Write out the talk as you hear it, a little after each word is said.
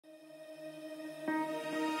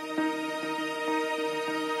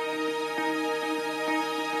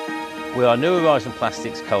We are New Horizon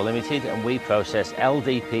Plastics Co Limited, and we process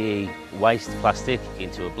LDPE waste plastic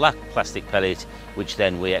into a black plastic pellet, which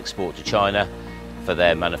then we export to China for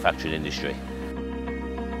their manufacturing industry.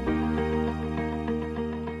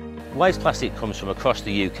 Waste plastic comes from across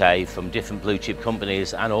the UK from different blue chip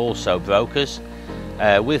companies and also brokers.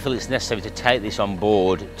 We feel it's necessary to take this on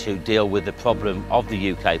board to deal with the problem of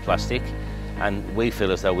the UK plastic, and we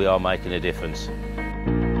feel as though we are making a difference.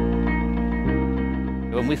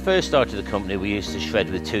 When we first started the company, we used to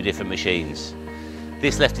shred with 2 different machines.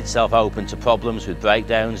 This left itself open to problems with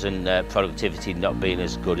breakdowns and productivity not being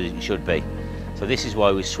as good as it should be. So this is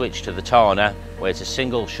why we switched to the TANA, where it's a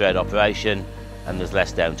single shred operation and there's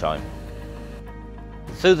less downtime.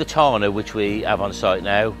 Through the TANA, which we have on site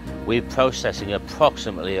now, we're processing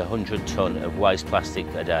approximately 100 tonne of waste plastic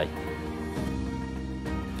a day.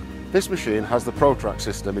 This machine has the ProTrack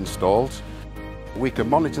system installed. We can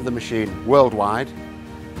monitor the machine worldwide.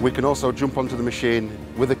 We can also jump onto the machine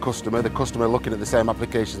with the customer looking at the same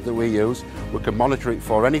applications that we use. We can monitor it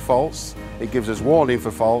for any faults. It gives us warning for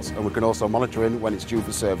faults, and we can also monitor it when it's due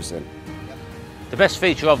for servicing. The best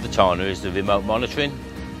feature of the TANA is the remote monitoring.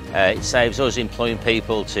 It saves us employing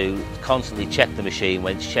people to constantly check the machine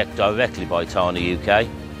when it's checked directly by TANA UK.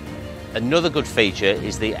 Another good feature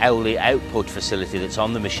is the hourly output facility that's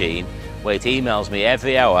on the machine, where it emails me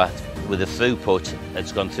every hour with the throughput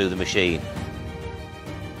that's gone through the machine.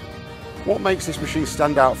 What makes this machine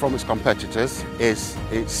stand out from its competitors is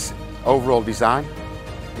its overall design,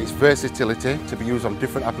 its versatility to be used on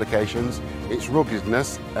different applications, its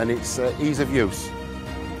ruggedness and its ease of use.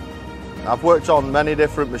 I've worked on many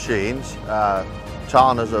different machines.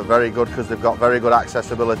 TANAs are very good because they've got very good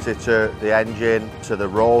accessibility to the engine, to the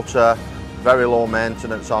rotor, very low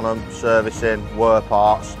maintenance on them, servicing, wear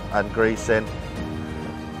parts and greasing.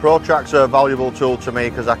 ProTrack's are a valuable tool to me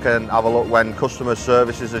because I can have a look when customer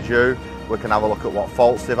services are due. We can have a look at what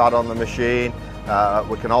faults they've had on the machine.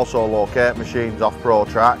 We can also locate machines off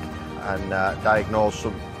ProTrack and diagnose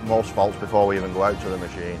most faults before we even go out to the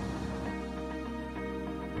machine.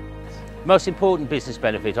 The most important business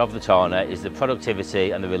benefit of the TANA is the productivity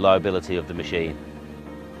and the reliability of the machine.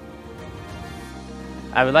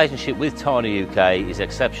 Our relationship with TANA UK is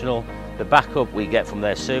exceptional. The backup we get from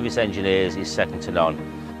their service engineers is second to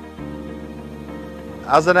none.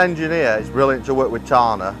 As an engineer, it's brilliant to work with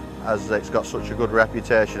TANA as it's got such a good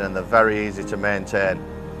reputation and they're very easy to maintain.